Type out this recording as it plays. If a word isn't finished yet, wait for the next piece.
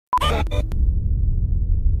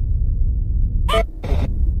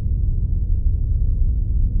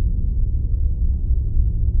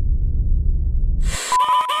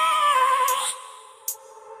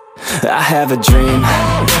I have a dream,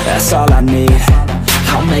 that's all I need.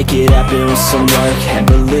 I'll make it happen with some work and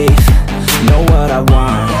belief. Know what I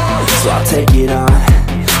want, so I'll take it on.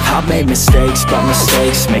 I've made mistakes, but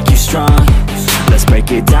mistakes make you strong. Let's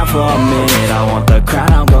break it down for a minute. I want the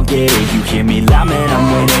crown, I'm gon' get it. You hear me loud, man, I'm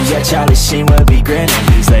winning. Yeah, Charlie Sheen will be grinning.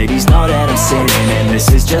 These ladies know that I'm sinning, and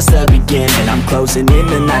this is just the beginning. I'm closing in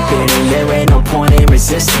the ninth inning, there ain't no point in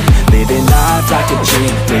resisting. Living life like a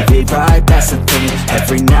dream, live it right, that's the thing.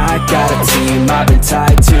 Every night, got a team, I've been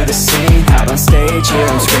tied to the scene. Out on stage, hear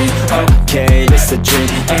them scream, okay, it's a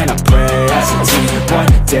dream. And I pray as a team,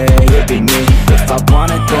 one day it'll be me. If I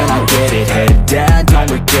want it, then I'll get it. Head down,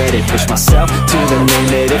 don't regret it. Push myself to the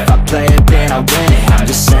limit. If I play it, then I win it. I'm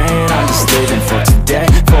just saying, I'm just living for today.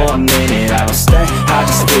 For a minute, I don't stay, I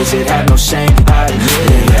just visit. Have no shame, I admit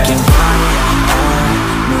it. Looking right at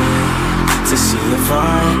me to see if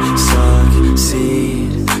I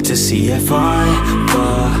succeed, to see if I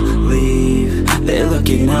believe. They're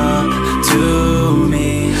looking up to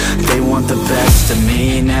me. They want the best of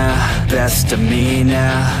me now, best of me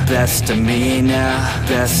now, best of me now,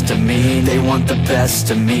 best of me. They want the best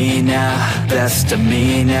of me now, best of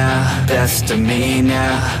me now, best of me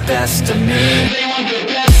now, best of me. They want the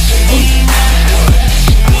best of me now.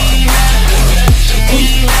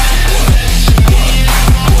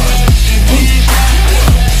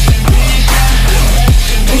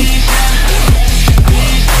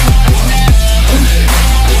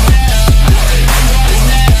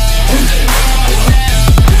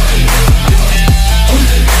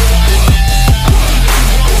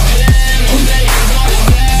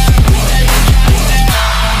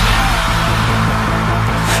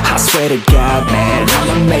 Swear to God, man,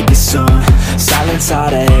 I'ma make it soon. Silence all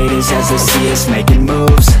the haters as they see us making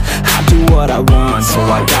moves. I do what I want, so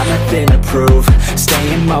I got nothing to prove.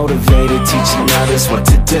 Staying motivated, teaching others what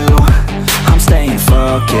to do. I'm staying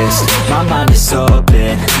focused, my mind is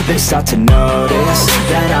open. They start to notice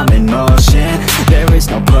that I'm in motion. There is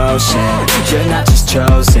no potion, you're not just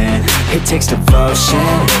chosen. It takes devotion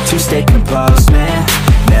to stay composed, man.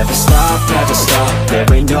 Never stop, there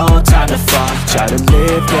ain't no time to fall. Try to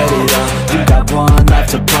live, get it up, you got one life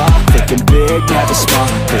to ball. Thinking big, never small,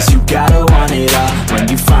 cause you gotta want it all. When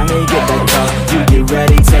you finally get that call, you get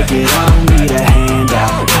ready, take it on. Need a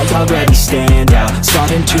handout, I already stand out.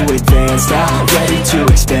 Starting to advance now, ready to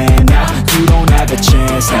expand now. You don't have a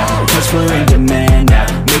chance now, cause we're in demand now.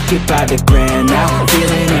 Make it by the grand now,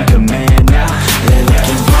 feeling in command now. They're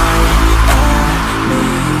looking right at me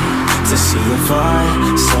to see if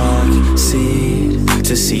I succeed,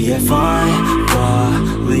 to see if I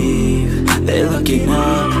believe. They're looking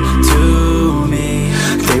up to me.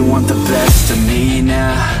 They want the best of me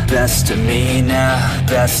now, best of me now,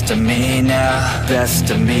 best of me now, best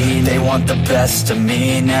of me. They want the best of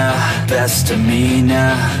me now, best of me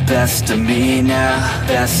now, best of me now,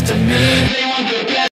 best of me. They want the